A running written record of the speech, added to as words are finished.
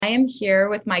I am here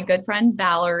with my good friend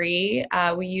Valerie.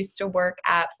 We used to work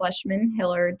at Fleshman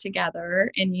Hillard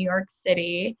together in New York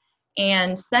City.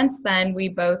 And since then, we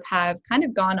both have kind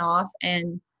of gone off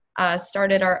and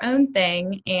started our own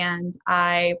thing. And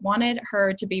I wanted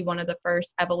her to be one of the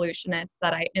first evolutionists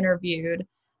that I interviewed.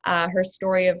 Her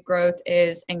story of growth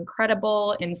is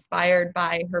incredible, inspired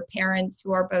by her parents,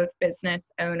 who are both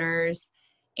business owners.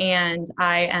 And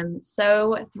I am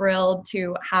so thrilled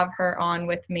to have her on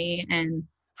with me and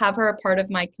have her a part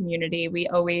of my community. We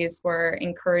always were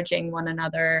encouraging one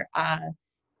another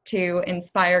to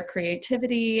inspire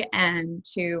creativity and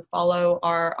to follow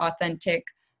our authentic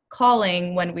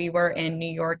calling when we were in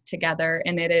New York together.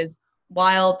 And it is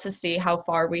wild to see how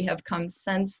far we have come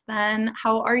since then.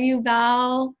 How are you,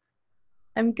 Val?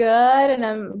 I'm good, and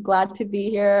I'm glad to be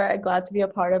here. I'm glad to be a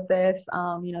part of this.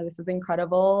 This is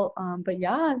incredible. But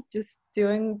yeah, just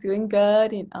doing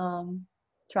good, and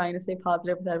trying to stay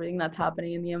positive with everything that's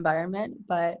happening in the environment.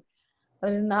 But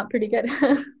other than that, pretty good.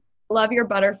 Love your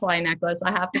butterfly necklace.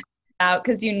 I have to call it out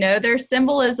because you know there's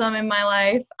symbolism in my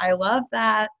life. I love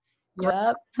that.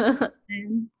 Yep.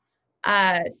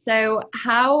 So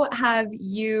how have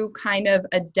you kind of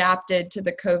adapted to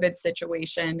the COVID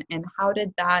situation, and how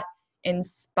did that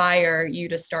inspire you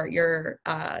to start your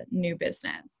new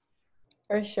business?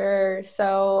 For sure.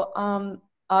 So,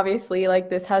 obviously, like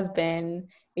this has been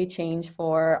a change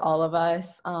for all of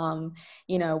us.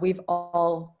 We've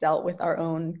all dealt with our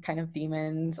own kind of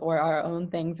demons or our own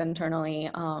things internally.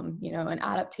 And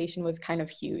adaptation was kind of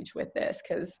huge with this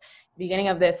because beginning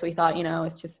of this, we thought,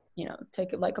 it's just,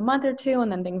 take it like a month or two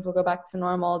and then things will go back to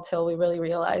normal till we really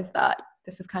realized that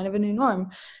this is kind of a new norm.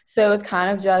 So it's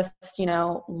kind of just,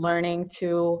 learning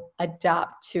to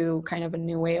adapt to kind of a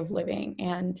new way of living.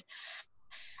 And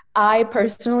I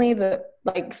personally,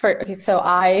 so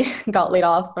I got laid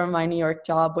off from my New York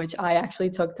job, which I actually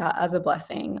took that as a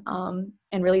blessing, and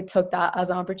really took that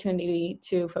as an opportunity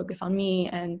to focus on me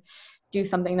and do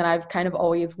something that I've kind of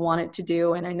always wanted to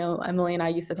do. And I know Emily and I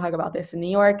used to talk about this in New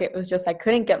York. It was just, I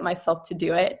couldn't get myself to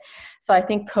do it. So I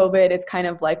think COVID is kind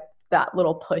of like that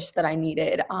little push that I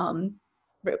needed.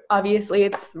 Obviously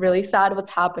it's really sad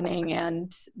what's happening,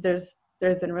 and there's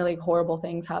been really horrible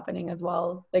things happening as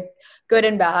well, like good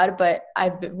and bad, but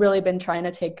I've really been trying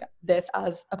to take this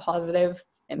as a positive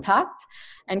impact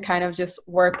and kind of just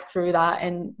work through that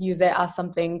and use it as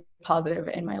something positive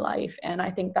in my life. And I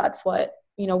think that's what,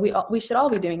 we should all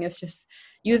be doing, is just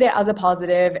use it as a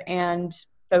positive and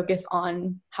focus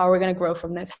on how we're going to grow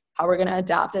from this, how we're going to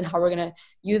adapt, and how we're going to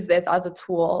use this as a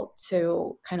tool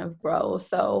to kind of grow.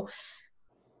 So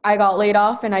I got laid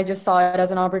off and I just saw it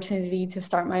as an opportunity to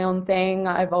start my own thing.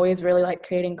 I've always really liked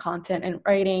creating content and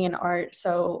writing and art.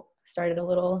 So started a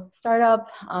little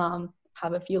startup,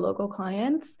 have a few local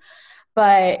clients,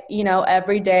 but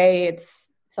every day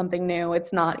it's something new.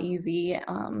 It's not easy,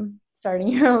 starting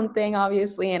your own thing,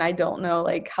 obviously. And I don't know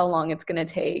like how long it's going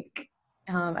to take.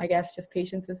 I guess just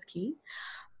patience is key,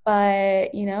 but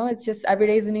it's just every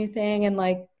day is a new thing. And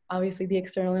like, obviously the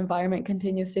external environment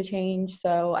continues to change.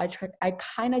 So I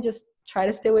kind of just try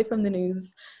to stay away from the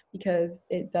news because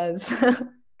it does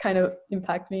kind of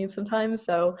impact me sometimes.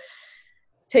 So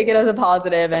take it as a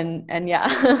positive and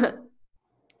yeah.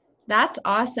 That's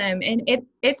awesome. And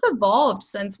it's evolved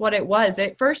since what it was.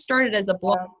 It first started as a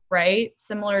blog, right?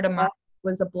 Similar to mine,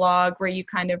 was a blog where you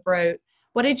kind of wrote,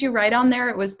 what did you write on there?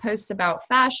 It was posts about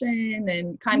fashion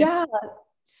and kind of. Yeah.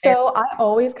 So I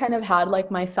always kind of had like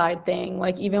my side thing.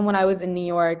 Like even when I was in New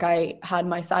York, I had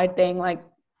my side thing. Like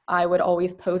I would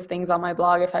always post things on my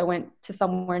blog. If I went to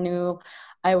somewhere new,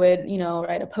 I would,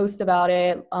 write a post about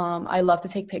it. I love to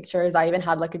take pictures. I even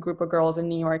had like a group of girls in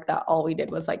New York that all we did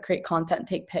was like create content,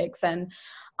 take pics. And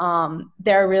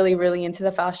they're really, really into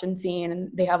the fashion scene, and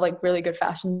they have like really good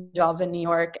fashion jobs in New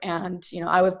York. And,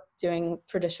 I was doing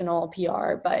traditional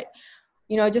PR, but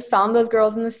just found those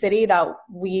girls in the city that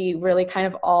we really kind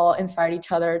of all inspired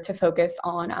each other to focus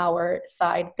on our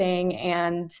side thing.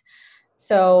 And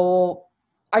so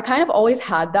I kind of always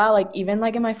had that, like even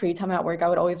like in my free time at work, I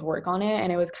would always work on it.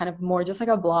 And it was kind of more just like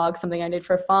a blog, something I did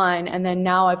for fun. And then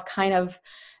now I've kind of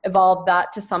evolved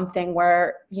that to something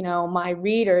where, my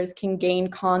readers can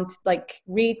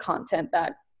read content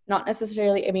that not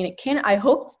necessarily, I mean, I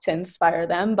hope to inspire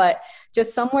them, but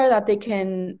just somewhere that they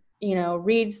can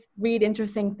read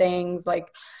interesting things like,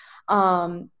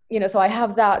 so I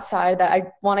have that side that I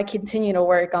want to continue to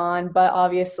work on, but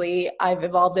obviously I've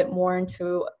evolved it more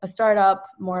into a startup,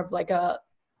 more of like a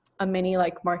mini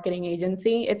like marketing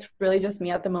agency. It's really just me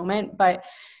at the moment, but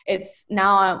it's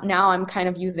now I'm kind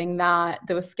of using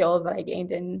those skills that I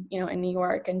gained in New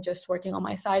York and just working on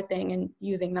my side thing and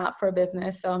using that for a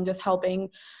business. So I'm just helping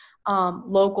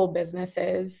local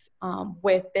businesses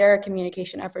with their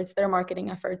communication efforts, their marketing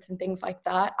efforts, and things like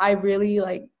that. I really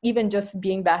like, even just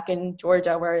being back in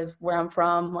Georgia, where I'm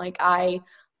from, like I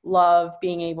love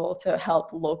being able to help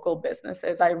local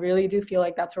businesses. I really do feel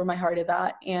like that's where my heart is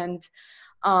at. And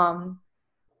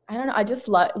I don't know, I just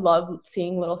love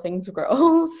seeing little things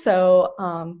grow. So,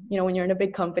 when you're in a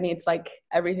big company, it's like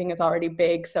everything is already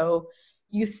big. So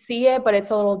you see it, but it's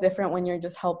a little different when you're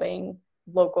just helping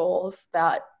locals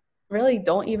that really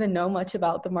don't even know much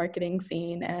about the marketing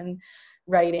scene and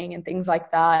writing and things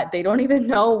like that. They don't even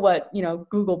know what,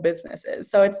 Google business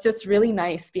is. So it's just really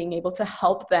nice being able to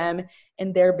help them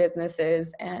in their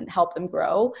businesses and help them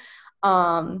grow.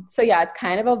 So yeah, it's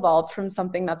kind of evolved from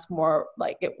something that's more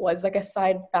like, it was like a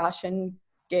side fashion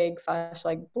gig /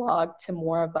 like blog to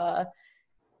more of a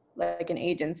like an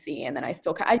agency. And then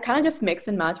I kind of just mix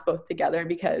and match both together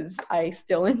because I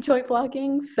still enjoy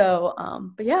blogging. So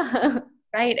but yeah.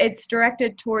 Right. It's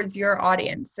directed towards your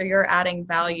audience. So you're adding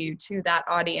value to that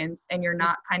audience and you're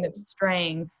not kind of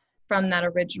straying from that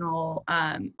original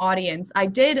audience.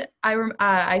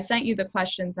 I sent you the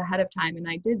questions ahead of time, and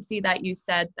I did see that you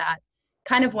said that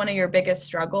kind of one of your biggest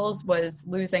struggles was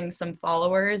losing some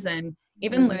followers and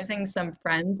even losing some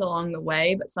friends along the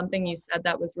way. But something you said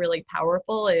that was really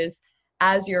powerful is,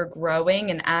 as you're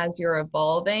growing and as you're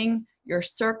evolving, your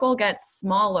circle gets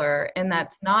smaller, and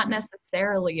that's not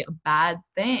necessarily a bad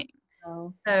thing.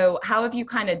 Oh. So how have you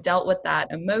kind of dealt with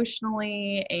that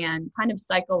emotionally and kind of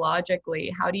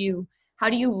psychologically? How do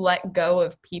you let go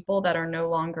of people that are no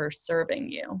longer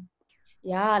serving you?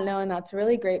 Yeah, no, and that's a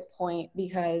really great point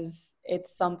because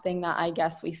it's something that I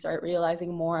guess we start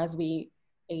realizing more as we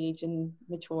age and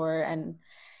mature, and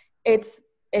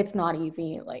it's not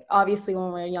easy. Like obviously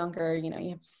when we're younger, you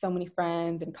have so many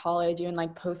friends in college, even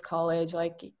like post college,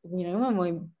 like when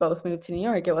we both moved to New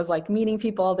York, it was like meeting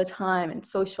people all the time and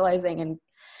socializing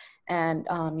and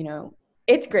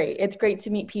it's great. It's great to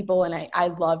meet people, and I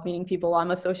love meeting people.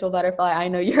 I'm a social butterfly. I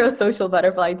know you're a social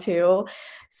butterfly too.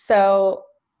 So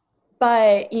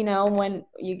but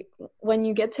when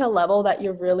you get to a level that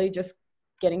you're really just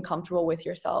getting comfortable with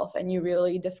yourself and you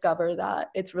really discover that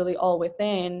it's really all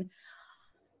within,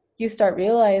 you start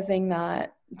realizing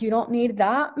that you don't need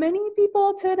that many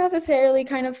people to necessarily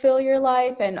kind of fill your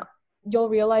life. And you'll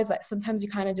realize that sometimes you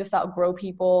kind of just outgrow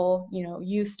people.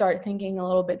 You start thinking a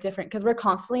little bit different because we're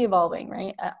constantly evolving,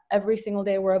 right? Every single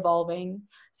day we're evolving.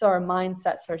 So our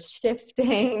mindsets are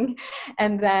shifting.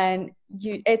 And then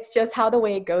it's just how the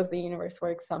way it goes, the universe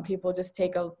works. Some people just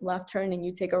take a left turn and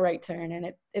you take a right turn.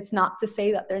 And it's not to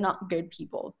say that they're not good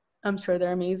people. I'm sure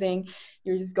they're amazing.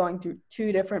 You're just going through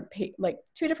two different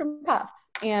paths.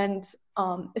 And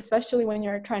especially when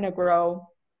you're trying to grow,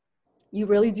 you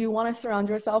really do want to surround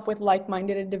yourself with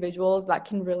like-minded individuals that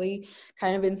can really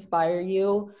kind of inspire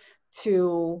you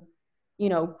to,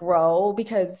 grow,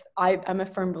 because I'm a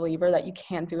firm believer that you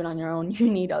can't do it on your own. You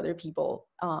need other people,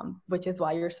 which is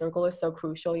why your circle is so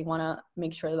crucial. You want to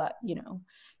make sure that,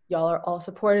 y'all are all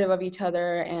supportive of each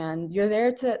other and you're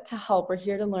there to help. We're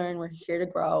here to learn. We're here to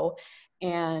grow.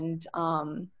 And,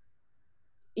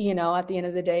 at the end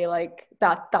of the day, like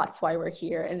that's why we're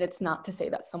here. And it's not to say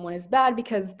that someone is bad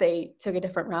because they took a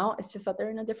different route. It's just that they're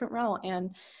in a different route.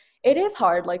 And it is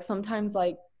hard. Like sometimes,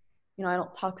 like, I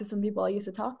don't talk to some people I used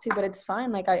to talk to, but it's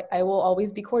fine. Like I will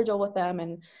always be cordial with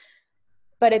them.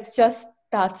 But it's just,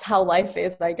 that's how life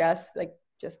is, I guess, like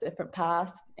just different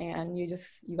paths. And you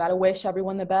got to wish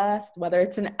everyone the best, whether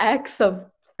it's an ex of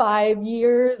 5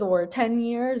 years or 10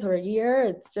 years or a year.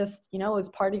 It's just, it's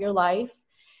part of your life,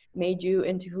 made you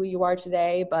into who you are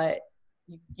today, but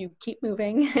you keep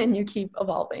moving and you keep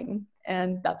evolving.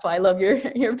 And that's why I love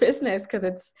your business, because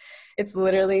it's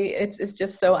literally it's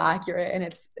just so accurate, and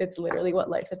it's literally what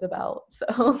life is about.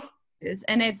 So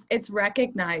and it's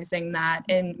recognizing that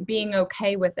and being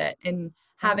okay with it and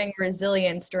having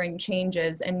resilience during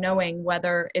changes and knowing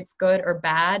whether it's good or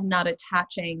bad, not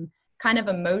attaching kind of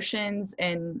emotions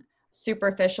and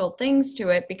superficial things to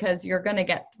it, because you're going to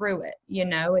get through it.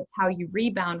 It's how you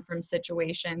rebound from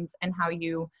situations and how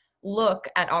you look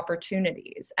at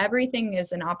opportunities. Everything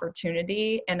is an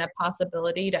opportunity and a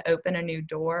possibility to open a new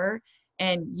door,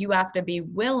 and you have to be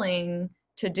willing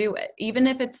to do it, even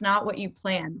if it's not what you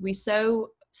planned. We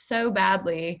so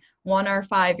badly want our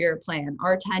 5-year plan,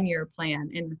 our 10-year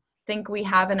plan, and think we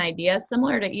have an idea,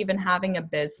 similar to even having a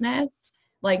business.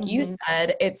 Like you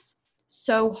said, it's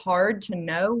so hard to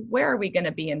know, where are we going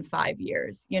to be in 5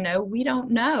 years? We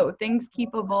don't know. Things keep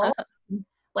evolving.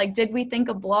 Like, did we think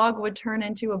a blog would turn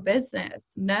into a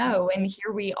business? No. And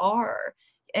here we are.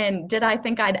 And did I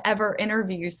think I'd ever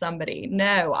interview somebody?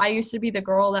 No. I used to be the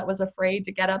girl that was afraid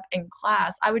to get up in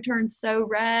class. I would turn so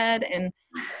red and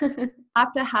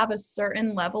have to have a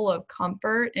certain level of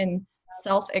comfort and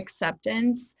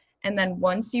self-acceptance. And then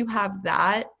once you have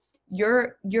that,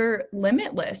 you're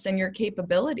limitless in your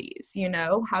capabilities.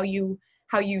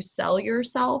 How you sell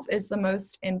yourself is the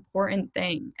most important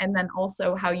thing. And then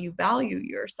also how you value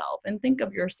yourself and think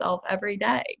of yourself every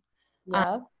day.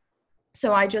 Yeah.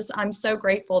 So I'm so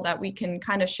grateful that we can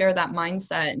kind of share that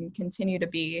mindset and continue to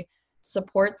be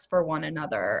supports for one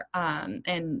another.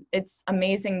 And it's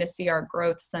amazing to see our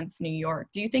growth since New York.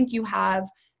 Do you think you have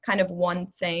kind of one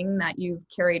thing that you've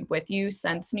carried with you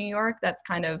since New York that's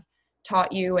kind of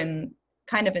taught you and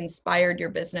kind of inspired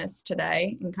your business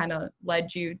today and kind of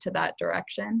led you to that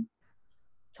direction?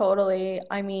 Totally.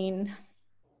 I mean,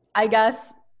 I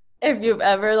guess if you've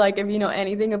ever, like, if you know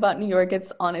anything about New York,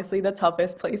 it's honestly the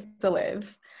toughest place to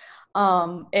live.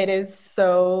 It is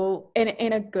so,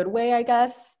 in a good way, I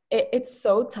guess. It's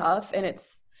so tough,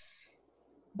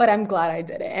 but I'm glad I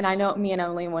did it. And I know me and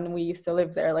Emily, when we used to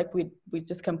live there, like we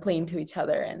just complained to each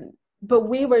other, but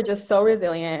we were just so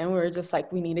resilient, and we were just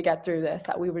like, we need to get through this,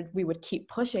 that we would keep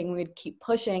pushing, we'd keep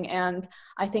pushing. And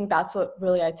I think that's what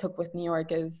really I took with New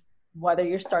York, is whether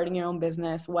you're starting your own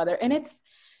business,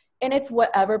 and it's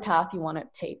whatever path you want to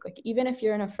take. Like, even if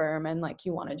you're in a firm and like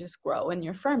you want to just grow in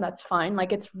your firm, that's fine.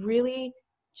 Like, it's really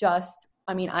just,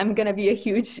 I mean, I'm going to be a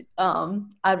huge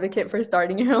advocate for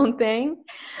starting your own thing,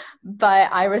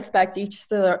 but I respect each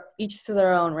to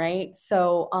their own, right?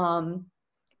 So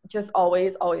just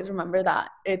always remember that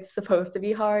it's supposed to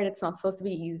be hard. It's not supposed to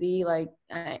be easy. Like,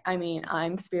 I mean,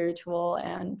 I'm spiritual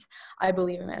and I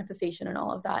believe in manifestation and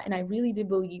all of that. And I really do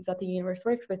believe that the universe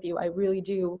works with you. I really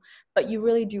do. But you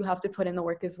really do have to put in the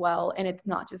work as well. And it's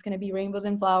not just going to be rainbows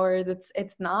and flowers. It's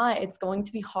going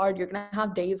to be hard. You're going to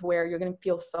have days where you're going to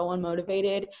feel so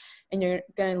unmotivated, and you're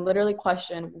going to literally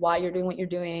question why you're doing what you're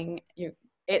doing.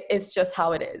 It's just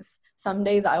how it is. Some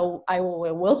days I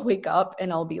will wake up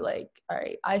and I'll be like, all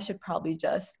right, I should probably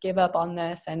just give up on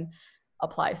this and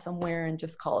apply somewhere and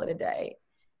just call it a day.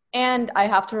 And I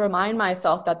have to remind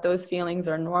myself that those feelings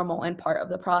are normal and part of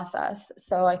the process.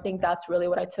 So I think that's really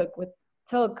what I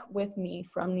took with me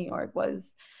from New York,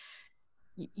 was,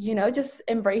 just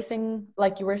embracing,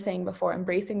 like you were saying before,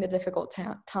 embracing the difficult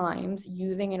times,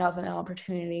 using it as an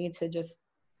opportunity to just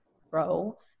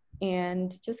grow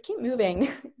and just keep moving.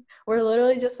 We're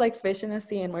literally just like fish in the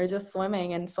sea, and we're just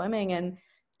swimming and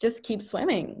just keep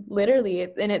swimming, literally.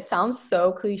 And it sounds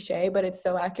so cliche, but it's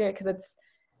so accurate, because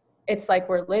it's like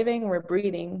we're living, we're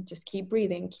breathing, just keep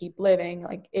breathing, keep living.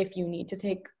 Like, if you need to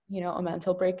take, a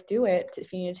mental break, do it.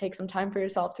 If you need to take some time for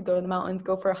yourself to go to the mountains,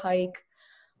 go for a hike,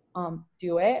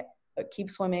 do it, but keep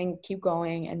swimming, keep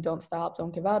going, and don't stop,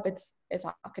 don't give up. It's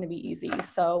not going to be easy.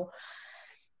 So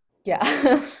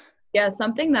yeah. Yeah,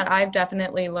 something that I've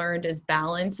definitely learned is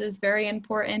balance is very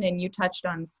important. And you touched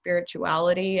on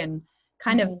spirituality and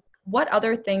kind of what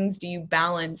other things do you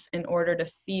balance in order to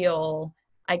feel,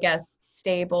 I guess,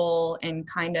 stable and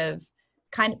kind of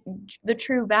the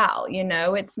true Val,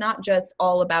 it's not just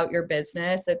all about your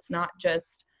business. It's not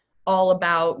just all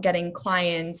about getting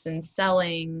clients and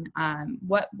selling.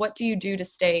 What do you do to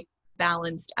stay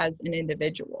balanced as an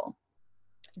individual?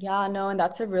 Yeah, no, and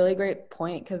that's a really great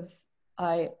point, because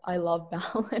I love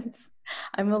balance.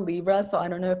 I'm a Libra, so I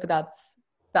don't know if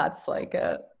that's like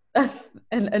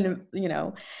and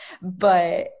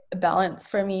but balance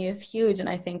for me is huge, and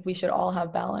I think we should all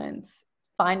have balance.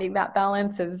 Finding that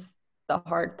balance is the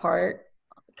hard part,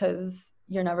 because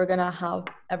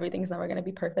everything's never gonna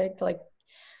be perfect. Like,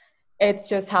 it's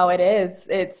just how it is.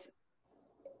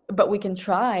 But we can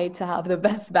try to have the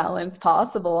best balance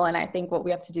possible. And I think what we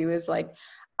have to do is, like,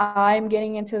 I'm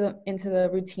getting into the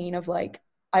routine of, like,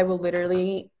 I will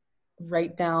literally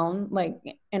write down, like,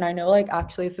 and I know, like,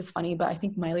 actually this is funny, but I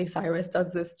think Miley Cyrus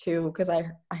does this too, because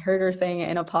I heard her saying it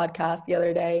in a podcast the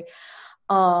other day.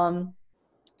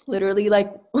 Literally,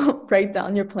 like, write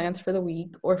down your plans for the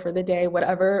week or for the day,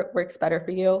 whatever works better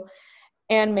for you,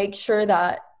 and make sure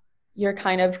that you're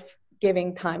kind of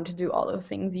giving time to do all those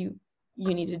things you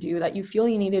need to do, that you feel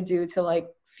you need to do to, like,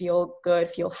 feel good,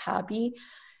 feel happy.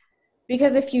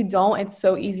 Because if you don't, it's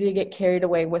so easy to get carried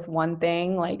away with one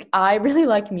thing. Like, I really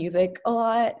like music a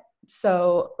lot.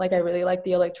 So, like, I really like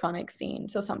the electronic scene.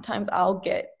 So sometimes I'll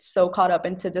get so caught up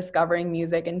into discovering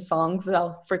music and songs that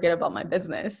I'll forget about my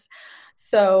business.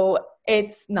 So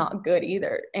it's not good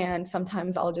either. And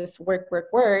sometimes I'll just work,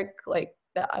 like,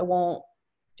 that I won't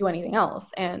do anything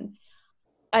else. And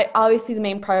obviously the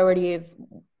main priority is,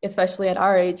 especially at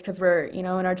our age, because we're, in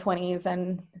our 20s,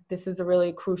 and this is a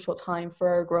really crucial time for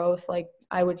our growth. Like,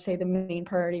 I would say the main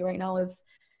priority right now is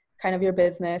kind of your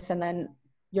business and then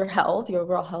your health, your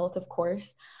overall health, of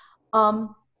course.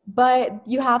 But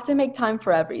you have to make time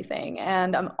for everything.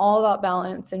 And I'm all about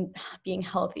balance and being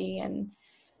healthy and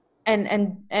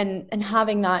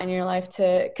having that in your life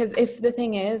to, because if the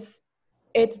thing is,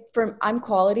 I'm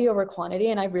quality over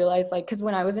quantity. And I realized, like, because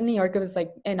when I was in New York, it was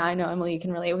like, and I know, Emily, you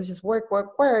can relate, it was just work,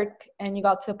 work, work. And you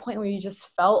got to a point where you just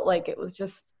felt like it was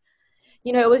just,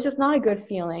 it was just not a good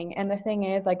feeling. And the thing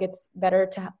is, like, it's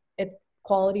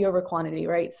quality over quantity,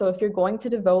 right? So if you're going to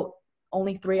devote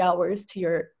only 3 hours to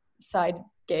your side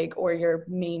gig or your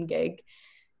main gig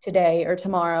today or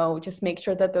tomorrow, just make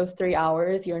sure that those 3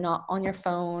 hours, you're not on your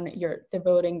phone, you're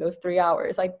devoting those 3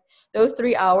 hours. Like, those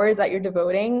 3 hours that you're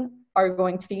devoting are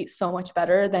going to be so much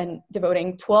better than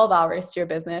devoting 12 hours to your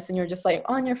business and you're just like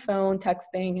on your phone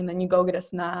texting and then you go get a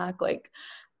snack, like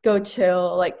go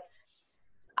chill. Like,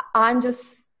 I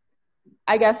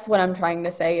guess what I'm trying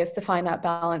to say is to find that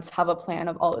balance, have a plan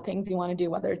of all the things you want to do,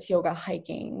 whether it's yoga,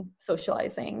 hiking,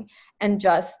 socializing, and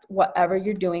just whatever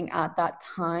you're doing at that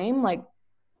time, like,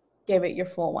 give it your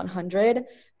full 100.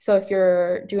 So if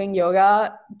you're doing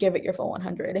yoga, give it your full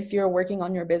 100. If you're working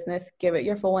on your business, give it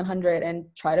your full 100 and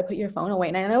try to put your phone away.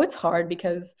 And I know it's hard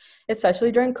because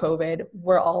especially during COVID,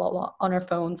 we're all a lot on our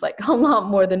phones, like a lot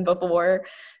more than before.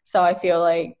 So I feel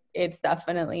like it's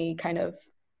definitely kind of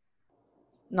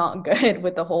not good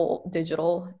with the whole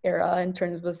digital era in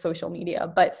terms of social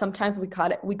media. But sometimes we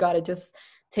gotta just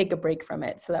take a break from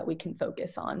it so that we can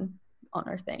focus on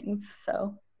our things.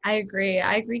 So I agree.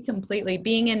 I agree completely.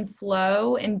 Being in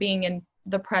flow and being in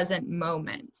the present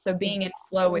moment. So being in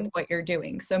flow with what you're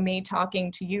doing. So me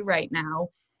talking to you right now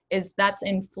that's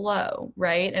in flow,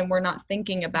 right? And we're not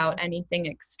thinking about anything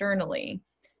externally.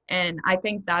 And I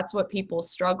think that's what people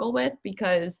struggle with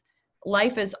because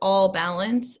life is all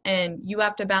balance and you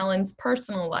have to balance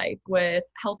personal life with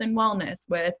health and wellness,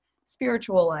 with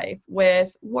spiritual life,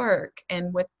 with work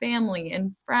and with family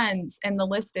and friends. And the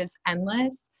list is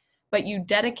endless. But you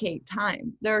dedicate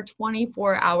time. There are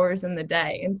 24 hours in the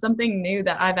day. And something new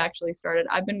that I've actually started,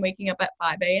 I've been waking up at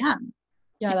 5 a.m.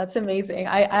 Yeah, that's amazing.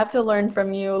 I have to learn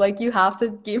from you. Like, you have to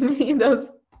give me those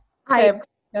tips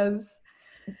because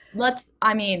let's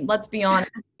be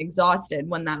honest, exhausted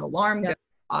when that alarm goes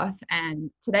off.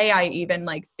 And today I even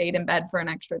like stayed in bed for an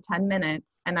extra 10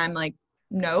 minutes and I'm like,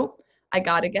 nope, I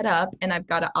got to get up and I've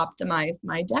got to optimize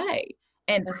my day.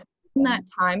 And that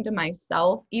time to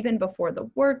myself, even before the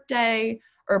work day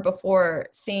or before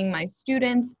seeing my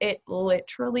students, it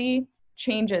literally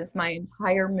changes my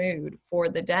entire mood for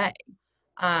the day.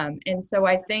 And so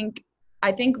I think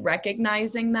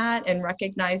recognizing that and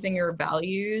recognizing your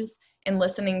values and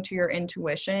listening to your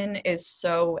intuition is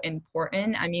so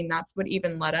important. I mean, that's what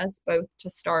even led us both to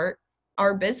start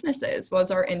our businesses was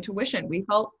our intuition. We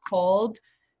felt called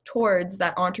towards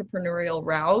that entrepreneurial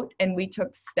route and we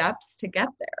took steps to get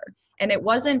there. And it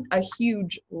wasn't a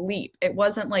huge leap. It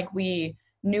wasn't like we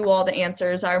knew all the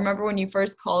answers. I remember when you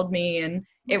first called me and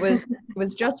it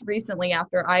was just recently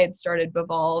after I had started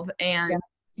Bevolve and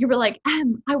you were like,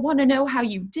 I want to know how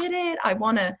you did it. I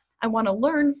want to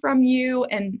learn from you.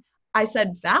 And I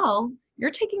said, Val, you're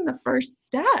taking the first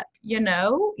step.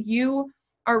 You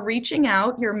are reaching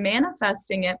out, you're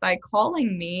manifesting it by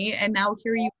calling me. And now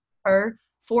here you are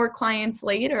 4 clients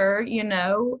later,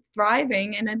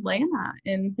 thriving in Atlanta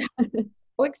and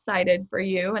so excited for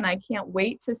you. And I can't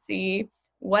wait to see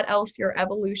what else your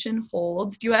evolution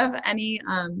holds. Do you have any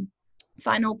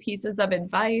final pieces of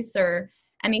advice or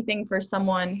anything for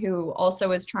someone who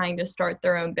also is trying to start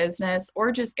their own business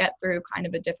or just get through kind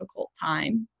of a difficult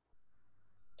time?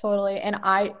 Totally. And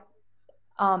I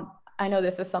know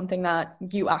this is something that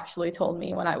you actually told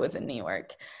me when I was in New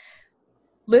York.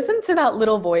 Listen to that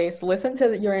little voice, listen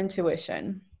to your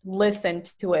intuition, listen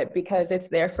to it because it's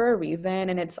there for a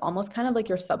reason. And it's almost kind of like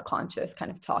your subconscious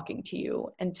kind of talking to you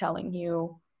and telling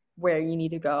you where you need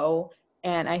to go.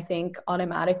 And I think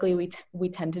automatically we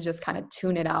tend to just kind of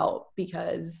tune it out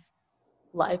because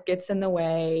life gets in the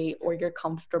way or you're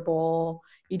comfortable.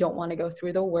 You don't want to go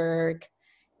through the work.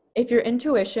 If your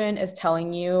intuition is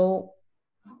telling you,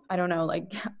 I don't know,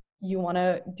 like you want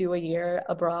to do a year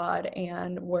abroad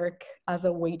and work as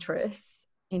a waitress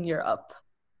in Europe,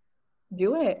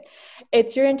 do it.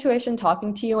 It's your intuition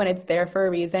talking to you and it's there for a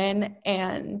reason.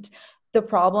 And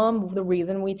the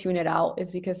reason we tune it out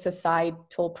is because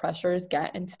societal pressures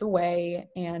get into the way.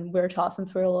 And we're taught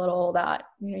since we're little that,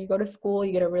 you go to school,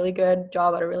 you get a really good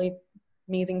job at a really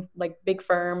amazing, like big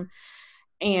firm,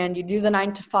 and you do the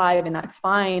 9 to 5 and that's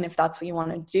fine if that's what you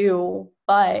want to do.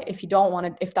 But if you don't want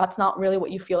to, if that's not really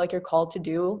what you feel like you're called to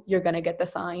do, you're going to get the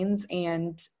signs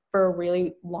and for a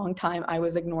really long time, I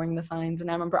was ignoring the signs. And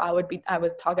I remember I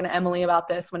was talking to Emily about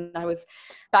this when I was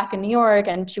back in New York,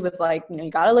 and she was like, you know,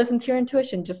 you got to listen to your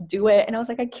intuition, just do it. And I was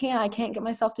like, I can't get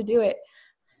myself to do it.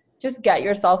 Just get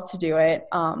yourself to do it.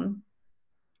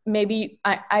 Maybe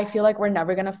I feel like we're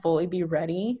never going to fully be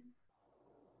ready,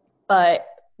 but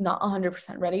not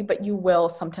 100% ready, but you will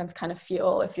sometimes kind of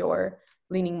feel if you're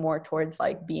leaning more towards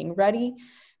like being ready.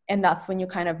 And that's when you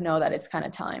kind of know that it's kind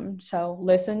of time. So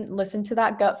listen to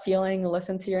that gut feeling,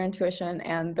 listen to your intuition.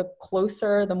 And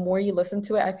the more you listen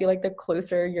to it, I feel like the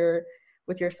closer you're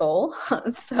with your soul.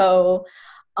 So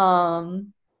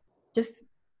just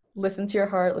listen to your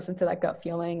heart, listen to that gut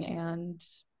feeling, and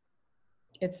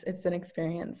it's an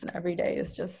experience, and every day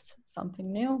is just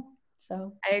something new.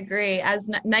 So I agree. As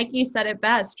Nike said it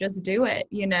best, just do it.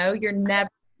 You know, you're never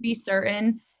be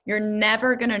certain. You're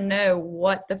never going to know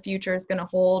what the future is going to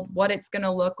hold, what it's going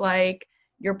to look like.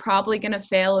 You're probably going to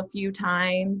fail a few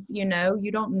times. You know,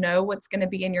 you don't know what's going to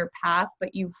be in your path,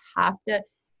 but you have to.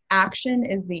 Action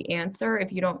is the answer.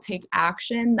 If you don't take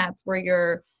action, that's where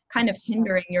you're kind of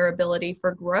hindering your ability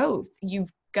for growth.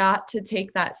 You've got to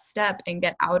take that step and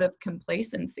get out of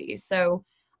complacency. So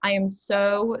I am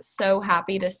so, so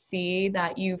happy to see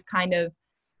that you've kind of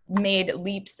made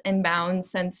leaps and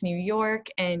bounds since New York,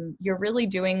 and you're really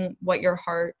doing what your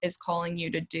heart is calling you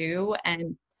to do.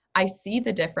 And I see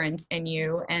the difference in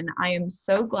you, and I am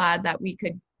so glad that we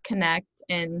could connect.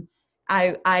 And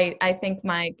I think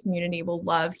my community will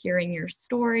love hearing your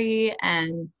story,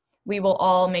 and we will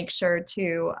all make sure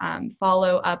to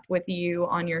follow up with you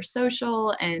on your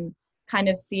social and kind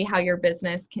of see how your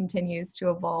business continues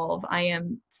to evolve. I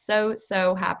am so,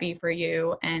 so happy for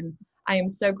you. And I am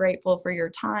so grateful for your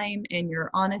time and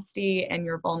your honesty and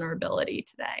your vulnerability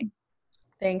today.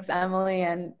 thanks, Emily,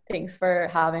 and thanks for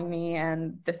having me.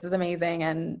 And this is amazing.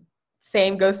 And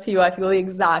same goes to you. I feel the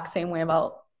exact same way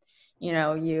about, you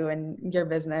know, you and your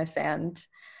business, and,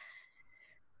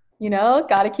 you know,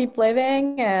 got to keep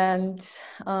living. And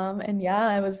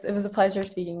yeah, it was a pleasure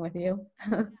speaking with you.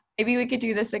 Maybe we could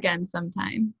do this again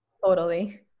sometime.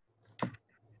 Totally.